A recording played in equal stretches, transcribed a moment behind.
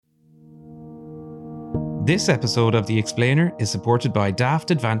This episode of The Explainer is supported by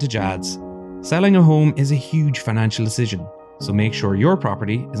Daft Advantage Ads. Selling a home is a huge financial decision, so make sure your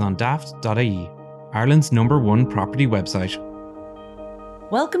property is on daft.ie, Ireland's #1 property website.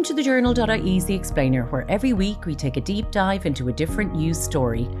 Welcome to the Journal.ie's The Explainer, where every week we take a deep dive into a different news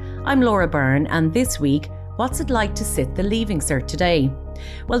story. I'm Laura Byrne, and this week, what's it like to sit the Leaving Cert today?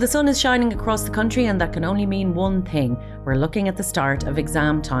 Well, the sun is shining across the country, and that can only mean one thing. We're looking at the start of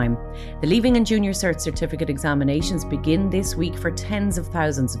exam time. The Leaving and Junior Cert certificate examinations begin this week for tens of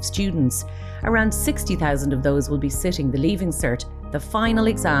thousands of students. Around 60,000 of those will be sitting the Leaving Cert, the final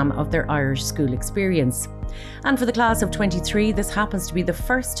exam of their Irish school experience. And for the class of 23, this happens to be the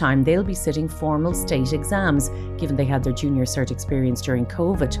first time they'll be sitting formal state exams, given they had their Junior Cert experience during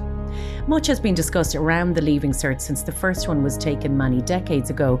COVID. Much has been discussed around the Leaving Cert since the first one was taken many decades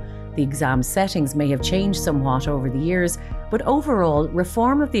ago. The exam settings may have changed somewhat over the years, but overall,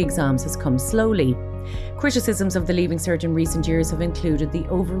 reform of the exams has come slowly. Criticisms of the Leaving Cert in recent years have included the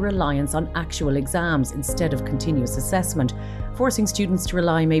over-reliance on actual exams instead of continuous assessment, forcing students to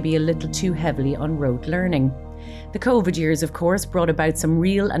rely maybe a little too heavily on rote learning. The COVID years, of course, brought about some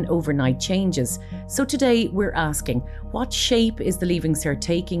real and overnight changes. So today we're asking, what shape is the Leaving Cert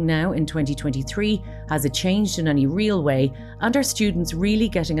taking now in 2023? Has it changed in any real way? And are students really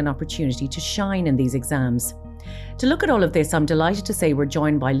getting an opportunity to shine in these exams? To look at all of this, I'm delighted to say we're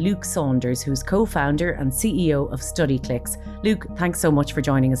joined by Luke Saunders, who's co-founder and CEO of StudyClicks. Luke, thanks so much for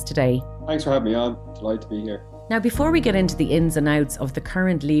joining us today. Thanks for having me on. Delighted to be here. Now, before we get into the ins and outs of the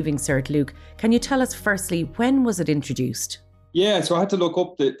current Leaving Cert, Luke, can you tell us firstly, when was it introduced? Yeah, so I had to look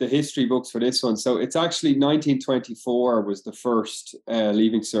up the history books for this one. So it's actually 1924 was the first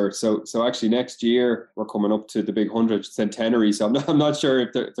Leaving Cert. So actually next year we're coming up to the big 100th centenary. So I'm not sure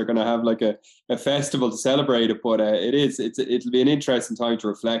if they're going to have like a festival to celebrate it, but it'll be an interesting time to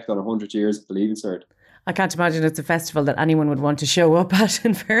reflect on 100 years of the Leaving Cert. I can't imagine it's a festival that anyone would want to show up at,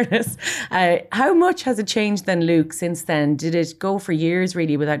 in fairness. How much has it changed then, Luke, since then? Did it go for years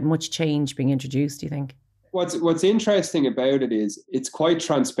really without much change being introduced, do you think? What's interesting about it is it's quite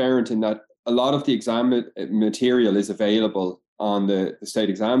transparent in that a lot of the exam material is available on the State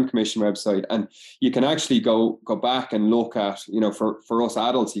Exam Commission website, and you can actually go back and look at, for us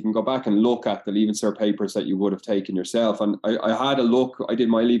adults, you can go back and look at the Leaving Cert papers that you would have taken yourself. And I had a look. I did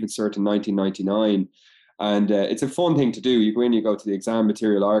my Leaving Cert in 1999. And it's a fun thing to do. You go in, you go to the exam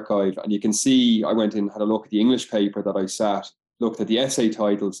material archive, and you can see, I went in, had a look at the English paper that I sat, looked at the essay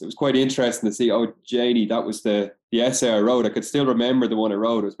titles. It was quite interesting to see, oh, Janie, that was the essay I wrote. I could still remember the one I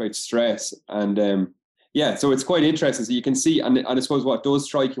wrote. It was about stress. And so it's quite interesting. So you can see, and I suppose what does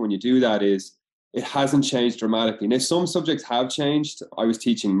strike you when you do that is it hasn't changed dramatically. Now, some subjects have changed. I was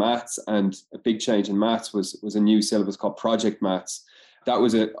teaching maths, and a big change in maths was a new syllabus called project maths. That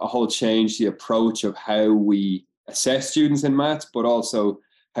was a whole change, the approach of how we assess students in maths, but also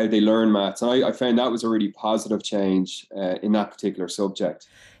how they learn maths. And I found that was a really positive change in that particular subject.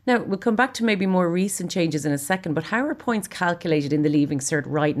 Now, we'll come back to maybe more recent changes in a second, but how are points calculated in the Leaving Cert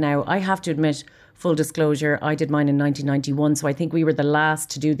right now? I have to admit, full disclosure, I did mine in 1991, so I think we were the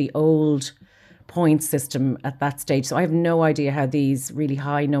last to do the old point system at that stage. So I have no idea how these really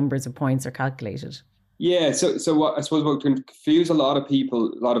high numbers of points are calculated. Yeah, so what I suppose what can confuse a lot of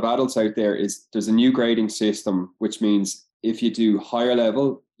people, a lot of adults out there, is there's a new grading system, which means if you do higher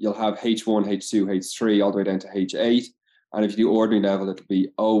level, you'll have H1, H2, H3, all the way down to H8. And if you do ordinary level, it'll be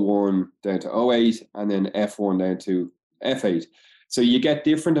O1 down to O8, and then F1 down to F8. So you get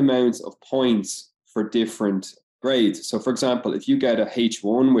different amounts of points for different grades. So for example, if you get a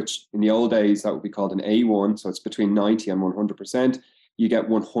H1, which in the old days, that would be called an A1, so it's between 90 and 100%, you get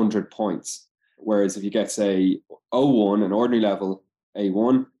 100 points. Whereas if you get, say, O1, an ordinary level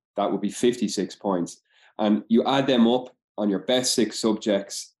A1, that would be 56 points. And you add them up on your best 6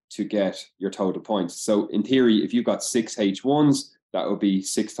 subjects to get your total points. So in theory, if you got 6 H1s, that would be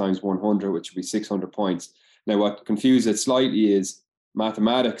 6 times 100, which would be 600 points. Now, what confuses it slightly is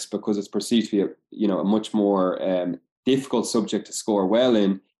mathematics, because it's perceived to be a much more difficult subject to score well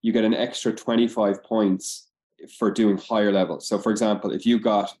in. You get an extra 25 points for doing higher levels. So for example, if you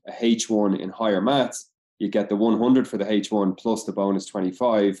got a H1 in higher maths, you get the 100 for the H1 plus the bonus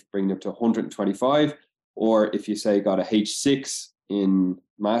 25, bringing up to 125. Or if you say got a H6 in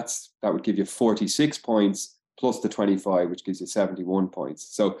maths, that would give you 46 points plus the 25, which gives you 71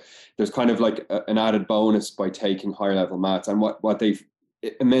 points. So there's kind of like an added bonus by taking higher level maths. And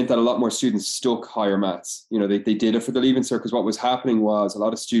it meant that a lot more students stuck higher maths. They did it for the Leaving Cert, because what was happening was a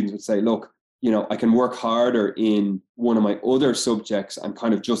lot of students would say, look, I can work harder in one of my other subjects and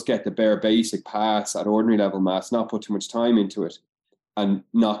kind of just get the bare basic pass at ordinary level maths, not put too much time into it. and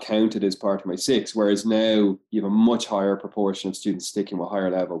not counted as part of my six. Whereas now you have a much higher proportion of students sticking with higher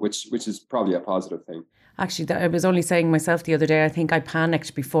level, which is probably a positive thing. Actually, I was only saying myself the other day, I think I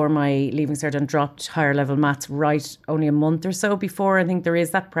panicked before my Leaving Cert and dropped higher level maths right only a month or so before. I think there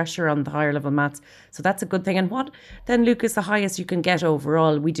is that pressure on the higher level maths. So that's a good thing. And what then, Luke, is the highest you can get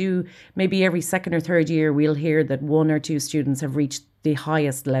overall? We do, maybe every second or third year, we'll hear that one or two students have reached the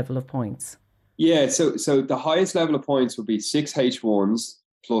highest level of points. Yeah, so the highest level of points would be 6 H1s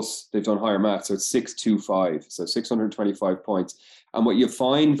plus they've done higher maths. So it's 625, so 625 points. And what you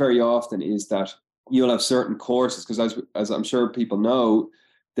find very often is that you'll have certain courses, because as I'm sure people know,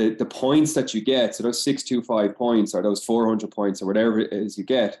 the points that you get, so those 625 points or those 400 points or whatever it is you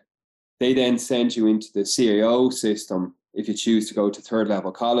get, they then send you into the CAO system if you choose to go to third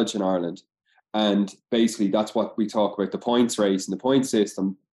level college in Ireland. And basically that's what we talk about, the points race and the point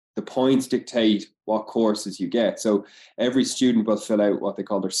system. The points dictate what courses you get. So every student will fill out what they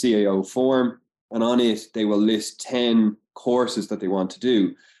call their CAO form, and on it they will list 10 courses that they want to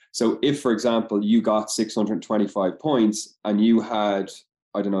do. So if, for example, you got 625 points and you had,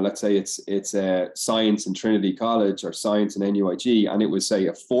 I don't know, let's say it's science in Trinity College or science in NUIG, and it was, say,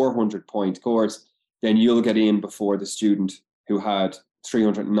 a 400-point course, then you'll get in before the student who had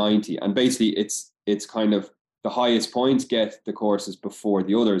 390. And basically it's kind of the highest points get the courses before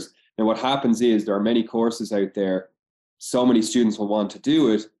the others. Now, what happens is there are many courses out there, so many students will want to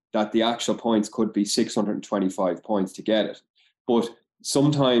do it, that the actual points could be 625 points to get it. But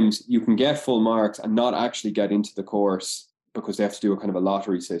sometimes you can get full marks and not actually get into the course because they have to do a kind of a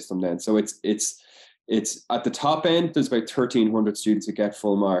lottery system then. So it's at the top end, there's about 1,300 students who get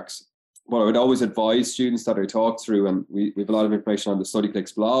full marks. What I would always advise students that I talk through, and we have a lot of information on the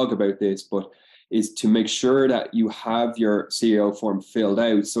StudyClick's blog about this, but is to make sure that you have your CAO form filled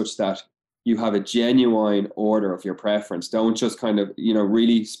out such that you have a genuine order of your preference. Don't just kind of,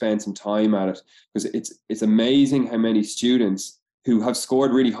 really spend some time at it, because it's amazing how many students who have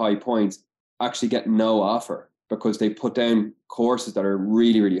scored really high points actually get no offer because they put down courses that are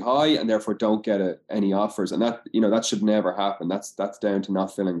really, really high and therefore don't get any offers. And that should never happen. That's down to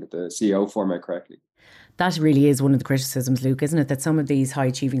not filling the CAO form out correctly. That really is one of the criticisms, Luke, isn't it? That some of these high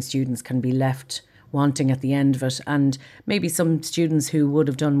achieving students can be left wanting at the end of it. And maybe some students who would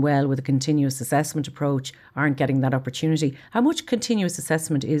have done well with a continuous assessment approach aren't getting that opportunity. How much continuous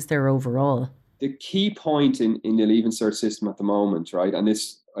assessment is there overall? The key point in the Leaving Cert system at the moment, right, and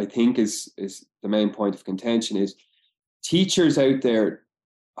this I think is the main point of contention, is teachers out there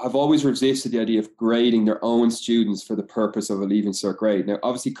have always resisted the idea of grading their own students for the purpose of a Leaving Cert grade. Now,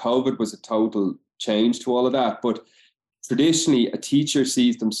 obviously, COVID was a total change to all of that, but traditionally, a teacher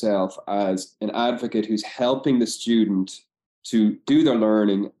sees themselves as an advocate who's helping the student to do their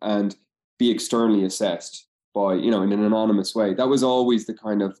learning and be externally assessed by, in an anonymous way. That was always the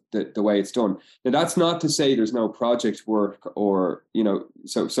kind of the way it's done. Now, that's not to say there's no project work or,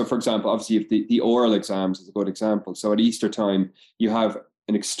 so for example, obviously if the oral exams is a good example. So at Easter time, you have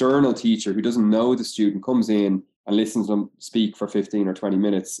an external teacher who doesn't know the student, comes in and listens to them speak for 15 or 20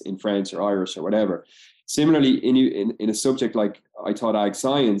 minutes in French or Irish or whatever. Similarly, in a subject like I taught ag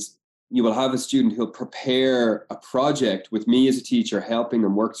science, you will have a student who'll prepare a project with me as a teacher, helping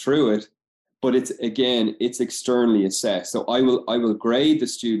them work through it. But it's externally assessed. So I will grade the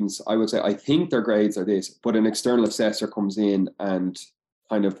students. I will say, I think their grades are this, but an external assessor comes in and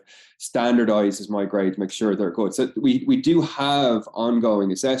kind of standardizes my grade to make sure they're good. So we do have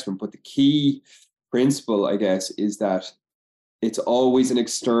ongoing assessment, but the key principle, I guess, is that it's always an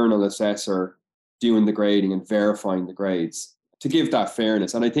external assessor doing the grading and verifying the grades to give that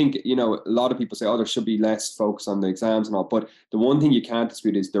fairness. And I think, a lot of people say, there should be less focus on the exams and all. But the one thing you can't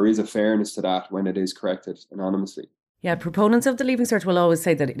dispute is there is a fairness to that when it is corrected anonymously. Yeah, proponents of the Leaving Cert will always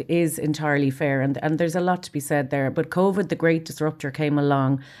say that it is entirely fair, and there's a lot to be said there. But COVID, the great disruptor, came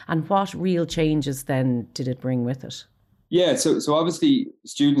along, and what real changes then did it bring with it? Yeah, so obviously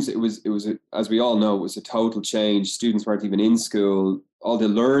students, it was as we all know, it was a total change. Students weren't even in school. All the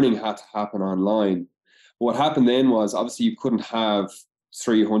learning had to happen online. But what happened then was, obviously you couldn't have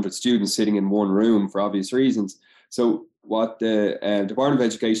 300 students sitting in one room for obvious reasons. So what the Department of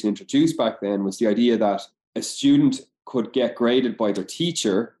Education introduced back then was the idea that a student could get graded by their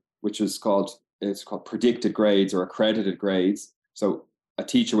teacher, which is called predicted grades or accredited grades. So a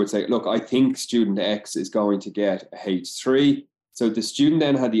teacher would say, look, I think student X is going to get a H3. So the student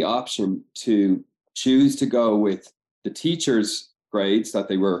then had the option to choose to go with the teacher's grades that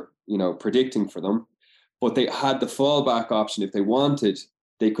they were, predicting for them. But they had the fallback option. If they wanted,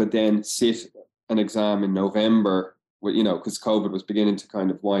 they could then sit an exam in November, because COVID was beginning to kind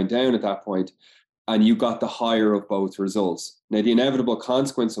of wind down at that point. and you got the higher of both results. Now, the inevitable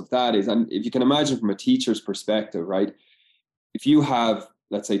consequence of that is, and if you can imagine from a teacher's perspective, right, if you have,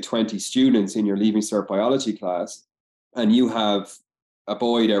 let's say, 20 students in your Leaving Cert biology class, and you have a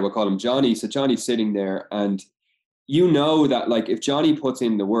boy there, we'll call him Johnny. So Johnny's sitting there, and you know that, like, if Johnny puts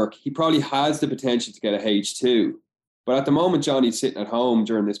in the work, he probably has the potential to get a H2. But at the moment, Johnny's sitting at home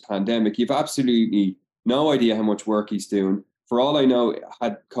during this pandemic, you've absolutely no idea how much work he's doing. For all I know,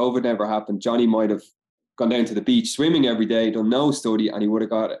 had COVID never happened, Johnny might have gone down to the beach swimming every day, done no study, and he would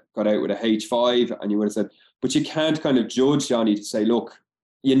have got out with a H5, and you would have said, but you can't kind of judge Johnny to say, look,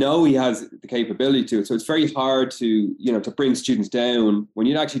 you know, he has the capability to it. So it's very hard to, to bring students down when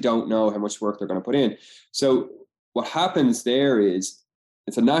you actually don't know how much work they're going to put in. So what happens there is,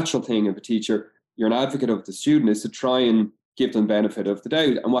 it's a natural thing of a teacher, you're an advocate of the student, is to try and give them benefit of the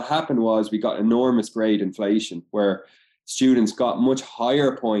doubt. And what happened was we got enormous grade inflation where students got much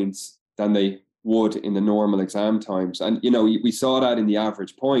higher points than they would in the normal exam times. And, we saw that in the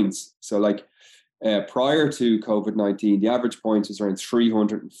average points. So like prior to COVID-19, the average points was around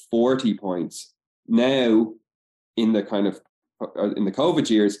 340 points. Now, in the COVID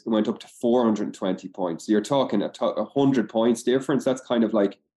years, it went up to 420 points. So you're talking 100 points difference. That's kind of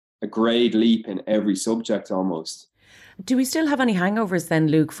like a grade leap in every subject almost. Do we still have any hangovers then,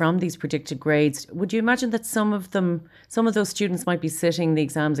 Luke, from these predicted grades? Would you imagine that some of those students might be sitting the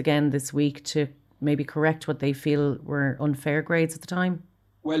exams again this week to maybe correct what they feel were unfair grades at the time?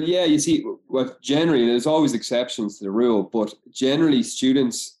 Well, yeah, you see, generally, there's always exceptions to the rule, but generally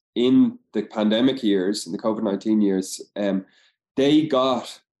students in the pandemic years, in the COVID-19 years, they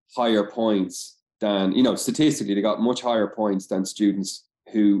got higher points than, statistically, they got much higher points than students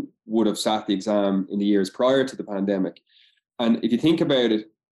who would have sat the exam in the years prior to the pandemic. And if you think about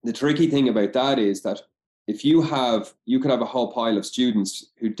it, the tricky thing about that is that if you could have a whole pile of students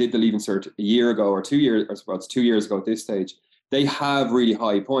who did the Leaving Cert a year ago or 2 years, or well, it's 2 years ago at this stage, they have really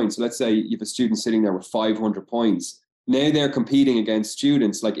high points. So let's say you have a student sitting there with 500 points. Now they're competing against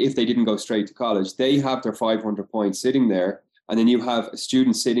students, like if they didn't go straight to college, they have their 500 points sitting there. And then you have a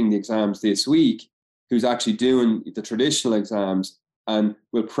student sitting the exams this week who's actually doing the traditional exams and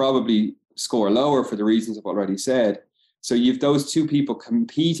will probably score lower for the reasons I've already said. So you've those two people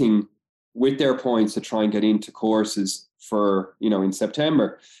competing with their points to try and get into courses for, in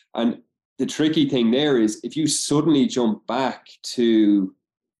September. And the tricky thing there is if you suddenly jump back to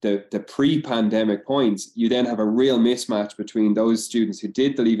the pre-pandemic points, you then have a real mismatch between those students who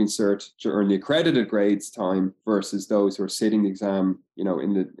did the Leaving Cert during the accredited grades time versus those who are sitting the exam,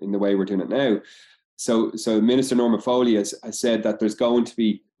 in the way we're doing it now. So Minister Norma Foley has said that there's going to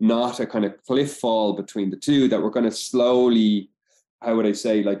be not a kind of cliff fall between the two, that we're going to slowly, how would I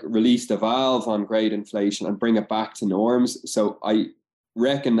say, like release the valve on grade inflation and bring it back to norms. So I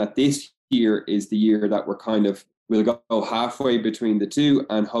reckon that this year is the year that we'll go halfway between the two,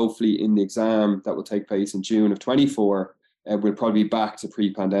 and hopefully in the exam that will take place in June of 24, we'll probably be back to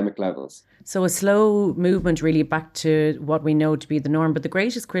pre-pandemic levels. So a slow movement really back to what we know to be the norm. But the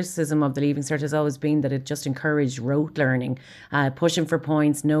greatest criticism of the Leaving Cert has always been that it just encouraged rote learning, pushing for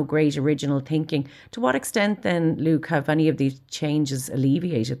points, no great original thinking. To what extent then, Luke, have any of these changes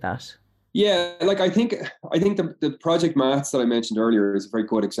alleviated that? Yeah, like I think the project maths that I mentioned earlier is a very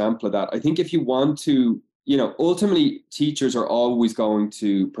good example of that. I think if you want to, ultimately teachers are always going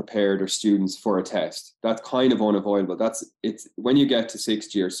to prepare their students for a test. That's kind of unavoidable. It's when you get to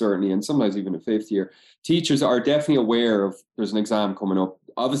sixth year, certainly, and sometimes even in fifth year, teachers are definitely aware of there's an exam coming up.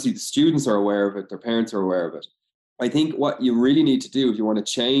 Obviously, the students are aware of it, their parents are aware of it. I think what you really need to do if you want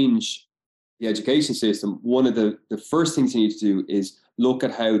to change the education system, one of the first things you need to do is look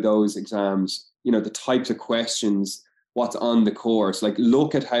at how those exams, the types of questions, what's on the course, like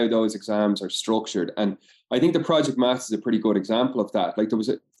look at how those exams are structured. And I think the Project Maths is a pretty good example of that. Like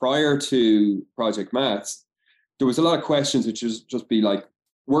prior to Project Maths, there was a lot of questions which was just be like,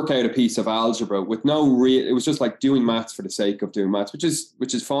 work out a piece of algebra with it was just like doing maths for the sake of doing maths, which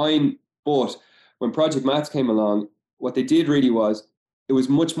is fine. But when Project Maths came along, what they did really was, it was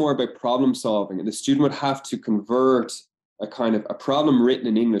much more about problem solving, and the student would have to convert a kind of a problem written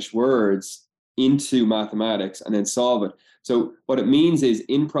in English words into mathematics and then solve it. So what it means is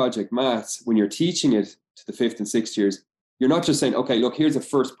in Project Maths, when you're teaching it to the fifth and sixth years, you're not just saying, okay, look, here's a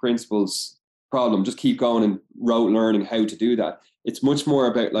first principles problem, just keep going and rote learning how to do that. It's much more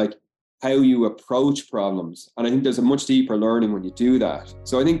about like how you approach problems. And I think there's a much deeper learning when you do that.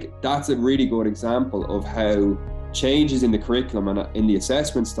 So I think that's a really good example of how changes in the curriculum and in the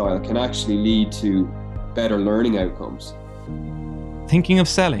assessment style can actually lead to better learning outcomes. Thinking of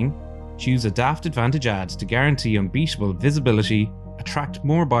selling? Choose a Daft Advantage ad to guarantee unbeatable visibility, attract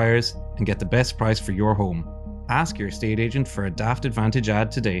more buyers, and get the best price for your home. Ask your estate agent for a Daft Advantage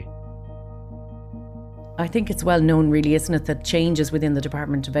ad today. I think it's well known, really, isn't it, that changes within the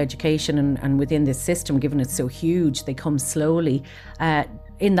Department of Education and within this system, given it's so huge, they come slowly.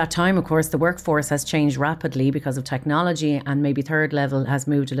 In that time, of course, the workforce has changed rapidly because of technology, and maybe third level has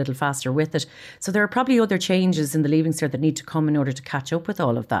moved a little faster with it. So there are probably other changes in the Leaving Cert that need to come in order to catch up with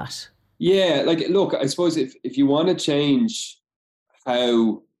all of that. Yeah, like, look, I suppose if you want to change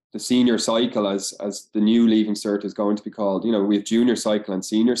how the senior cycle, as the new Leaving Cert is going to be called, we have junior cycle and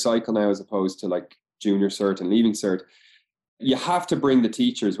senior cycle now, as opposed to like junior cert and Leaving Cert. You have to bring the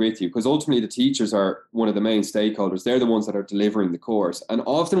teachers with you, because ultimately the teachers are one of the main stakeholders. They're the ones that are delivering the course. And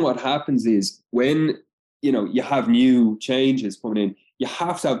often what happens is when, you have new changes coming in, you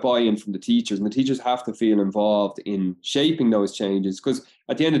have to have buy-in from the teachers, and the teachers have to feel involved in shaping those changes, because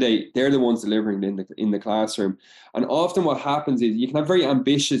at the end of the day, they're the ones delivering in the classroom. And often what happens is you can have very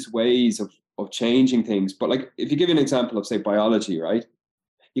ambitious ways of changing things. But like, if you give you an example of, say, biology, right?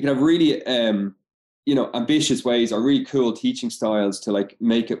 You can have really, ambitious ways or really cool teaching styles to like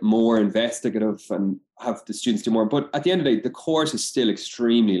make it more investigative and have the students do more. But at the end of the day, the course is still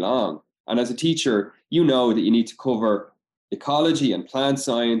extremely long. And as a teacher, you know that you need to cover ecology and plant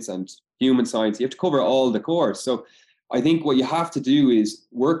science and human science. You have to cover all the course. So I think what you have to do is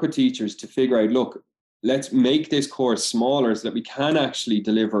work with teachers to figure out, look, let's make this course smaller so that we can actually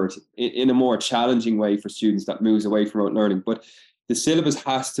deliver it in a more challenging way for students that moves away from remote learning. But the syllabus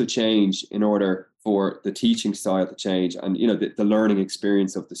has to change in order for the teaching style to change and, the learning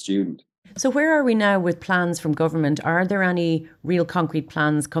experience of the student. So where are we now with plans from government? Are there any real concrete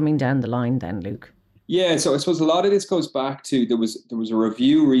plans coming down the line then, Luke? Yeah, so I suppose a lot of this goes back to there was a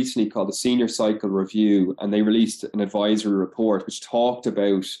review recently called the Senior Cycle Review, and they released an advisory report which talked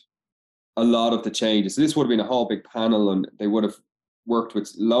about a lot of the changes. So this would have been a whole big panel, and they would have worked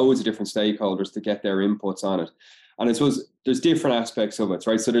with loads of different stakeholders to get their inputs on it. And I suppose there's different aspects of it,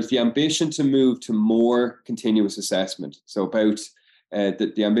 right? So there's the ambition to move to more continuous assessment. So about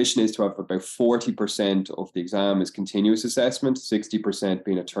the ambition is to have about 40% of the exam is continuous assessment, 60%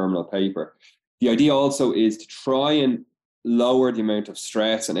 being a terminal paper. The idea also is to try and lower the amount of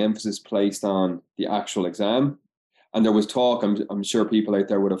stress and emphasis placed on the actual exam. And there was talk, I'm sure people out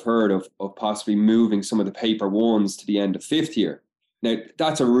there would have heard of possibly moving some of the paper ones to the end of fifth year. Now,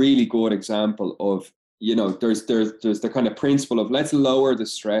 that's a really good example of, there's the kind of principle of let's lower the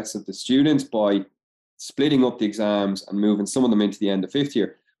stress of the students by splitting up the exams and moving some of them into the end of fifth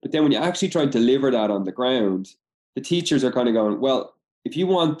year. But then when you actually try to deliver that on the ground, the teachers are kind of going, well, if you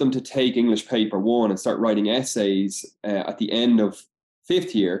want them to take English paper one and start writing essays at the end of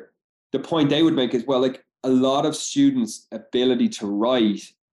fifth year, the point they would make is, well, like a lot of students' ability to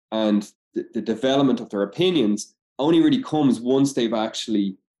write and the development of their opinions only really comes once they've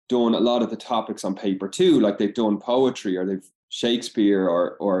actually done a lot of the topics on paper two, like they've done poetry or they've Shakespeare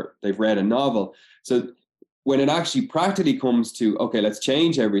or they've read a novel. So when it actually practically comes to, okay, let's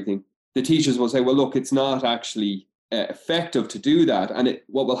change everything, the teachers will say, well, look, it's not actually effective to do that. And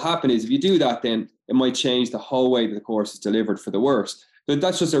what will happen is if you do that, then it might change the whole way that the course is delivered for the worse. But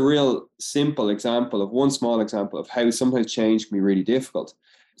that's just a real simple example of one small example of how sometimes change can be really difficult.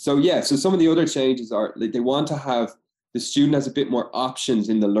 So some of the other changes are they want to have the student has a bit more options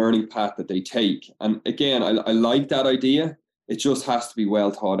in the learning path that they take. And again, I like that idea. It just has to be well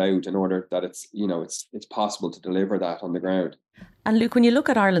thought out in order that it's possible to deliver that on the ground. And Luke, when you look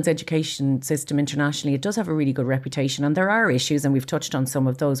at Ireland's education system internationally, it does have a really good reputation, and there are issues, and we've touched on some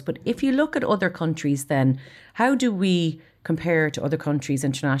of those. But if you look at other countries, then how do we compare to other countries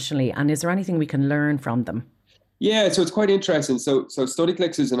internationally? And is there anything we can learn from them? Yeah, so it's quite interesting. So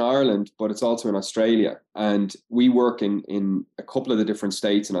StudyClix is in Ireland, but it's also in Australia. And we work in a couple of the different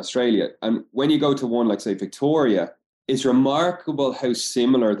states in Australia. And when you go to one like, say, Victoria, it's remarkable how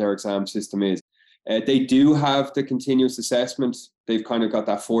similar their exam system is. They do have the continuous assessment. They've kind of got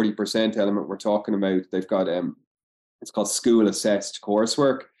that 40% element we're talking about. They've got, it's called school assessed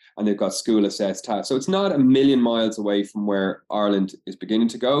coursework, and they've got school assessed tasks. So it's not a million miles away from where Ireland is beginning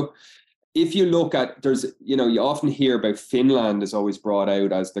to go. If you look at, you often hear about Finland is always brought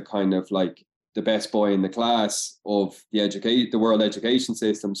out as the kind of like the best boy in the class of the world education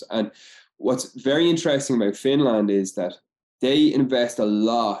systems. And what's very interesting about Finland is that they invest a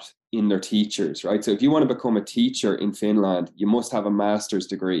lot in their teachers, right? So if you want to become a teacher in Finland, you must have a master's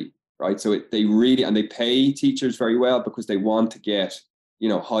degree, right? So they pay teachers very well because they want to get,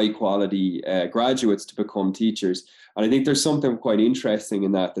 high quality graduates to become teachers. And I think there's something quite interesting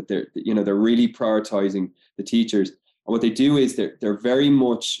in that they're really prioritizing the teachers. And what they do is they're very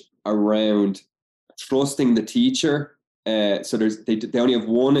much around trusting the teacher So they only have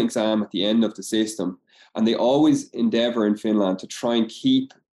one exam at the end of the system, and they always endeavor in Finland to try and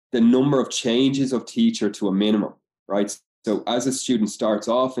keep the number of changes of teacher to a minimum, right? So as a student starts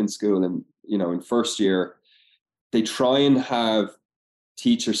off in school and, in first year, they try and have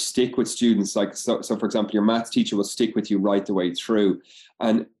teachers stick with students. Like, so for example, your maths teacher will stick with you right the way through.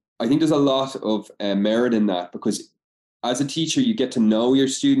 And I think there's a lot of merit in that, because as a teacher, you get to know your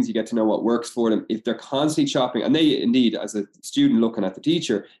students, you get to know what works for them. If they're constantly shopping, and they indeed, as a student looking at the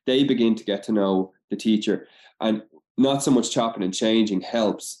teacher, they begin to get to know the teacher. And not so much chopping and changing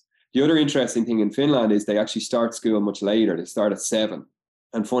helps. The other interesting thing in Finland is they actually start school much later. They start at 7.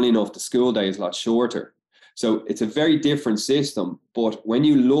 And funny enough, the school day is a lot shorter. So it's a very different system. But when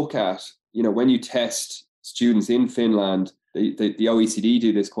you look at, when you test students in Finland, the OECD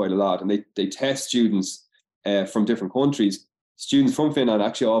do this quite a lot, and they test students from different countries. Students from Finland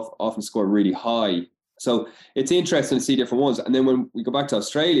actually often score really high. So it's interesting to see different ones. And then when we go back to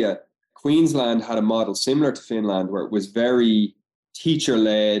Australia, Queensland had a model similar to Finland, where it was very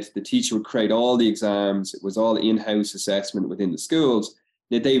teacher-led. The teacher would create all the exams. It was all in-house assessment within the schools.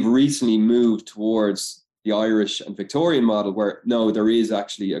 They've recently moved towards the Irish and Victorian model, where no, there is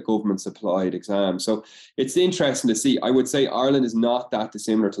actually a government-supplied exam. So it's interesting to see. I would say Ireland is not that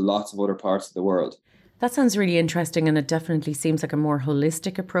dissimilar to lots of other parts of the world. That sounds really interesting, and it definitely seems like a more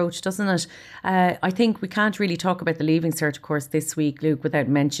holistic approach, doesn't it? I think we can't really talk about the Leaving Cert course this week, Luke, without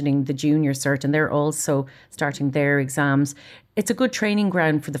mentioning the Junior Cert, and they're also starting their exams. It's a good training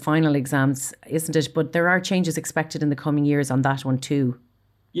ground for the final exams, isn't it? But there are changes expected in the coming years on that one too.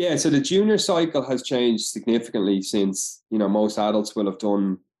 Yeah, so the junior cycle has changed significantly since, most adults will have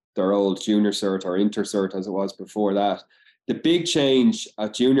done their old Junior Cert or Inter Cert as it was before that. The big change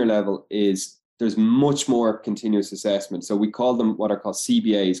at junior level is there's much more continuous assessment. So we call them what are called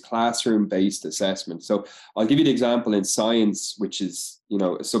CBAs, classroom-based assessment. So I'll give you the example in science, which is,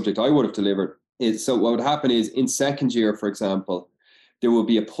 a subject I would have delivered. So what would happen is in second year, for example, there will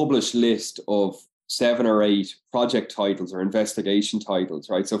be a published list of 7 or 8 project titles or investigation titles,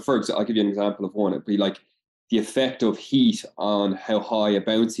 right? So for example, I'll give you an example of one. It'd be like the effect of heat on how high a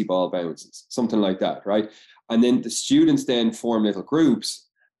bouncy ball bounces, something like that, right? And then the students then form little groups,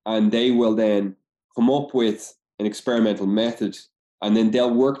 and they will then come up with an experimental method, and then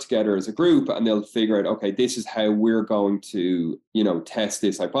they'll work together as a group, and they'll figure out, okay, this is how we're going to, test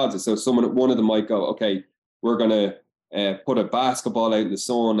this hypothesis. So one of them might go, okay, we're going to put a basketball out in the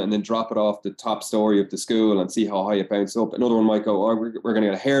sun and then drop it off the top story of the school and see how high it bounces up. Another one might go, we're going to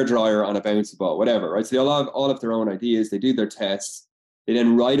get a hairdryer on a bouncy ball, whatever, right? So they'll have all of their own ideas. They do their tests. They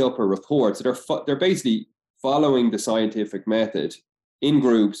then write up a report. So they're basically following the scientific method in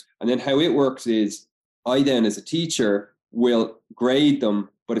groups. And then how it works is I then, as a teacher, will grade them,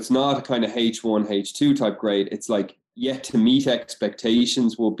 but it's not a kind of H1, H2 type grade. It's like yet to meet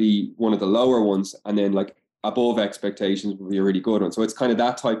expectations will be one of the lower ones. And then like above expectations will be a really good one. So it's kind of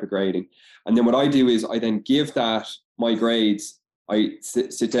that type of grading. And then what I do is I then give that my grades. I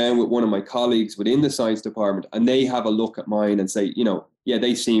sit down with one of my colleagues within the science department, and they have a look at mine and say, yeah,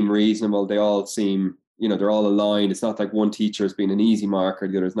 they seem reasonable. They all seem, they're all aligned. It's not like one teacher has been an easy marker,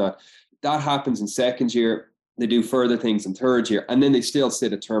 the other's not. That happens in second year. They do further things in third year, and then they still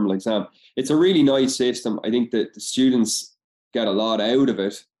sit a terminal exam. It's a really nice system. I think that the students get a lot out of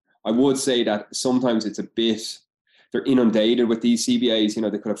it. I would say that sometimes it's a bit, they're inundated with these CBAs.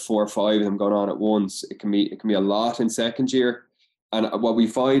 They could have 4 or 5 of them going on at once. It can be a lot in second year. And what we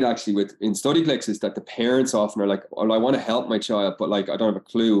find actually in StudyClicks is that the parents often are like, well, I want to help my child, but like I don't have a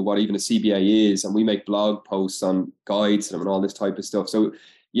clue what even a CBA is. And we make blog posts on guides to them and all this type of stuff. So,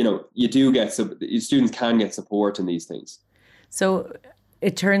 you do get, students can get support in these things. So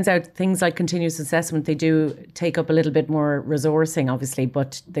it turns out things like continuous assessment, they do take up a little bit more resourcing, obviously,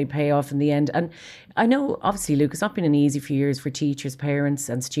 but they pay off in the end. And I know, obviously, Luke, it's not been an easy few years for teachers, parents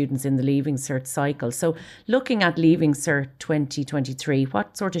and students in the Leaving Cert cycle. So looking at Leaving Cert 2023,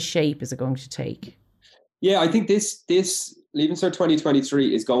 what sort of shape is it going to take? Yeah, I think this Leaving Cert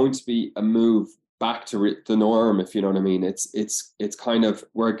 2023 is going to be a move back to the norm, if you know what I mean. It's kind of,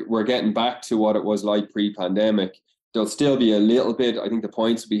 we're getting back to what it was like pre-pandemic. There'll still be a little bit, I think the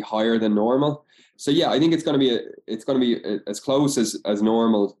points will be higher than normal. So yeah, I think it's going to be as close as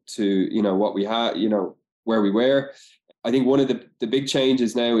normal to, what we had, where we were. I think one of the big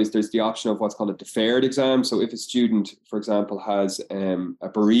changes now is there's the option of what's called a deferred exam. So if a student, for example, has a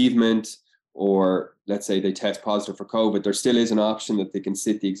bereavement, or let's say they test positive for COVID, there still is an option that they can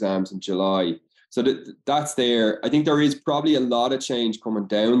sit the exams in July. So that's there. I think there is probably a lot of change coming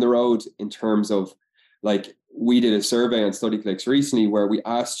down the road in terms of Like we did a survey on StudyClicks recently where we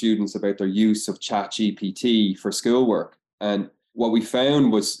asked students about their use of ChatGPT for schoolwork. And what we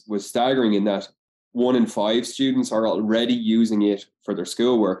found was staggering in that 1 in 5 students are already using it for their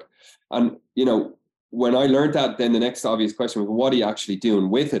schoolwork. And, when I learned that, then the next obvious question was, what are you actually doing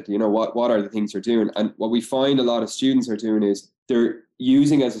with it? What are the things you're doing? And what we find a lot of students are doing is they're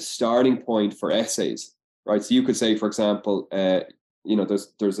using as a starting point for essays, right? So you could say, for example,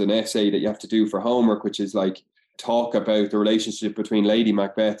 there's an essay that you have to do for homework, which is like talk about the relationship between Lady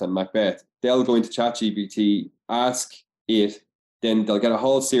Macbeth and Macbeth. They'll go into ChatGPT, ask it, then they'll get a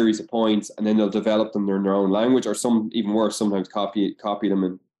whole series of points, and then they'll develop them in their own language, or some even worse, sometimes copy them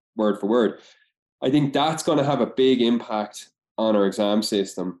in word for word. I think that's going to have a big impact on our exam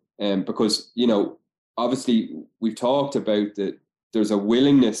system, because obviously we've talked about that there's a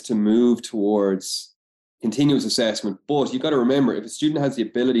willingness to move towards continuous assessment, but you've got to remember, if a student has the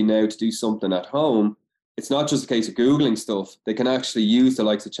ability now to do something at home, it's not just a case of Googling stuff. They can actually use the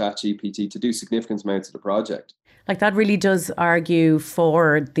likes of ChatGPT to do significant amounts of the project. Like that really does argue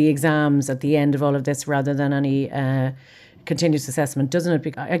for the exams at the end of all of this rather than any continuous assessment, doesn't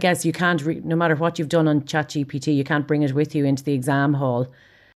it? I guess you can't, no matter what you've done on ChatGPT, you can't bring it with you into the exam hall.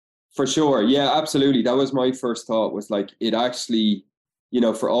 For sure. Yeah, absolutely. That was my first thought, was like, it actually,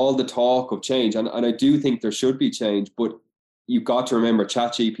 for all the talk of change, and I do think there should be change, but you've got to remember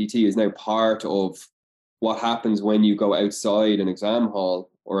ChatGPT is now part of what happens when you go outside an exam hall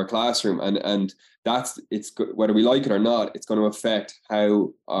or a classroom. And it's whether we like it or not, it's going to affect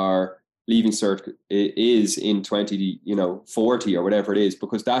how our Leaving Cert is in 2040 or whatever it is,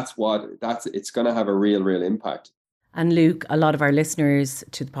 because it's going to have a real impact. And Luke, a lot of our listeners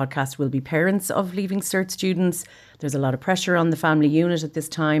to the podcast will be parents of Leaving Cert students. There's a lot of pressure on the family unit at this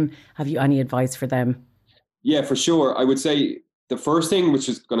time. Have you any advice for them? Yeah, for sure. I would say the first thing, which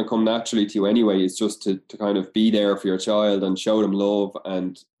is going to come naturally to you anyway, is just to kind of be there for your child and show them love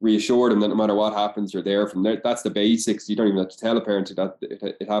and reassure them that no matter what happens, you're there from there. That's the basics. You don't even have to tell a parent that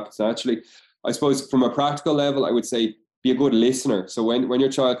it happens naturally. I suppose from a practical level, I would say be a good listener. So when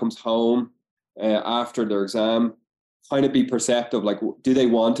your child comes home after their exam, kind of be perceptive. Like, do they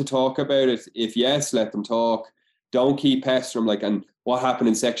want to talk about it? If yes, let them talk. Don't keep pestering them, like, and what happened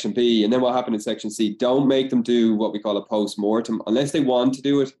in section B and then what happened in section C. Don't make them do what we call a post-mortem unless they want to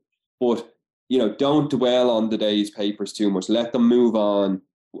do it. But, don't dwell on the day's papers too much. Let them move on,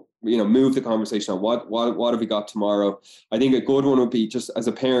 move the conversation on what have we got tomorrow. I think a good one would be, just as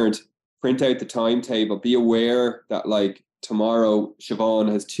a parent, print out the timetable. Be aware that, like, tomorrow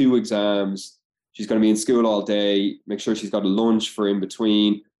Siobhan has 2 exams. She's going to be in school all day. Make sure she's got a lunch for in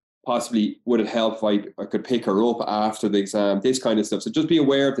between. Possibly, would it help if I could pick her up after the exam? This kind of stuff. So just be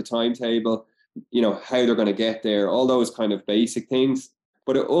aware of the timetable, how they're going to get there, all those kind of basic things.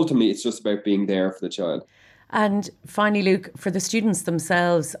 But ultimately, it's just about being there for the child. And finally, Luke, for the students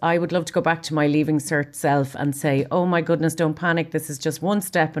themselves, I would love to go back to my Leaving Cert self and say, oh my goodness, don't panic. This is just one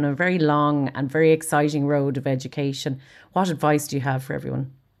step in a very long and very exciting road of education. What advice do you have for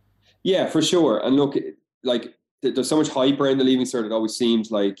everyone? Yeah, for sure. And look, like, there's so much hype around the Leaving Cert. It always seems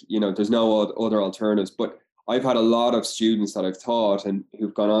like, there's no other alternatives. But I've had a lot of students that I've taught and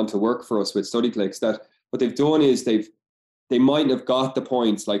who've gone on to work for us with StudyClicks, that what they've done is they mightn't have got the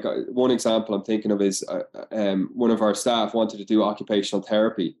points. Like, one example I'm thinking of is one of our staff wanted to do occupational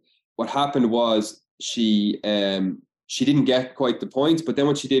therapy. What happened was she didn't get quite the points, but then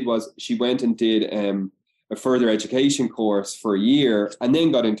what she did was she went and did a further education course for a year and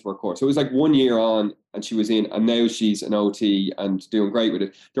then got into her course. So it was like 1 year on and she was in, and now she's an OT and doing great with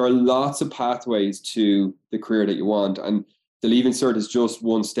it. There are lots of pathways to the career that you want, and the Leaving Cert is just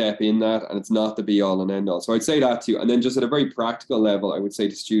one step in that, and it's not the be all and end all. So I'd say that to you. And then just at a very practical level, I would say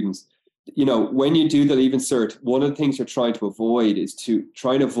to students, when you do the Leaving Cert, one of the things you're trying to avoid is to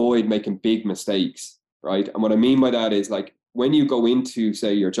try and avoid making big mistakes, right? And what I mean by that is, like, when you go into,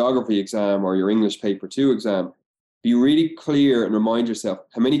 say, your geography exam or your English paper 2 exam, be really clear and remind yourself,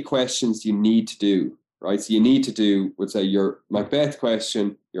 how many questions do you need to do, right? So you need to do, let's say, your Macbeth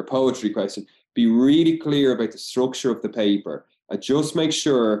question, your poetry question. Be really clear about the structure of the paper, and just make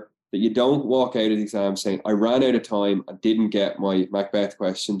sure that you don't walk out of the exam saying, I ran out of time, I didn't get my Macbeth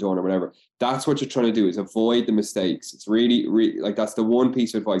question done or whatever. That's what you're trying to do, is avoid the mistakes. It's really, like, that's the one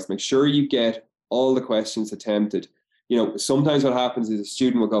piece of advice. Make sure you get all the questions attempted. Sometimes what happens is a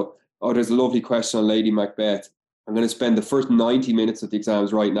student will go, oh, there's a lovely question on Lady Macbeth. I'm going to spend the first 90 minutes of the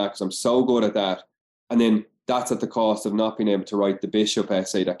exams right now because I'm so good at that. And then that's at the cost of not being able to write the Bishop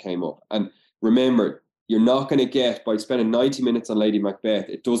essay that came up. And remember, you're not going to get, by spending 90 minutes on Lady Macbeth,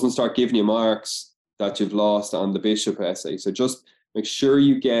 it doesn't start giving you marks that you've lost on the Bishop essay. So just Make sure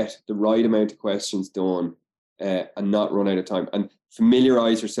you get the right amount of questions done and not run out of time. And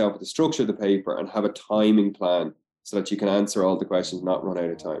familiarize yourself with the structure of the paper and have a timing plan so that you can answer all the questions and not run out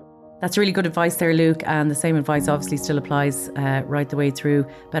of time. That's really good advice there, Luke. And the same advice obviously still applies right the way through.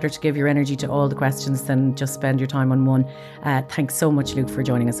 Better to give your energy to all the questions than just spend your time on one. Thanks so much, Luke, for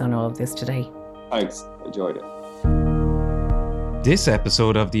joining us on all of this today. Thanks. Enjoyed it. This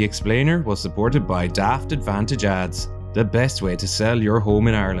episode of The Explainer was supported by Daft Advantage Ads, the best way to sell your home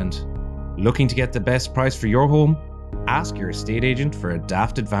in Ireland. Looking to get the best price for your home? Ask your estate agent for a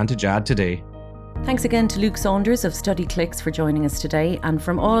Daft Advantage ad today. Thanks again to Luke Saunders of Study Clicks for joining us today. And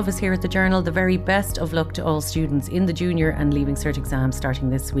from all of us here at the Journal, the very best of luck to all students in the Junior and Leaving Cert exams starting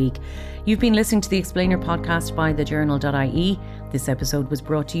this week. You've been listening to the Explainer podcast by thejournal.ie. This episode was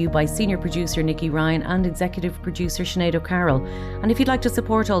brought to you by senior producer Nikki Ryan and executive producer Sinead O'Carroll. And if you'd like to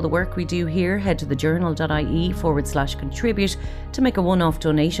support all the work we do here, head to thejournal.ie/contribute to make a one-off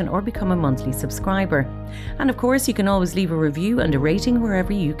donation or become a monthly subscriber. And of course, you can always leave a review and a rating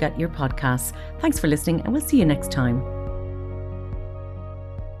wherever you get your podcasts. Thanks for listening, and we'll see you next time.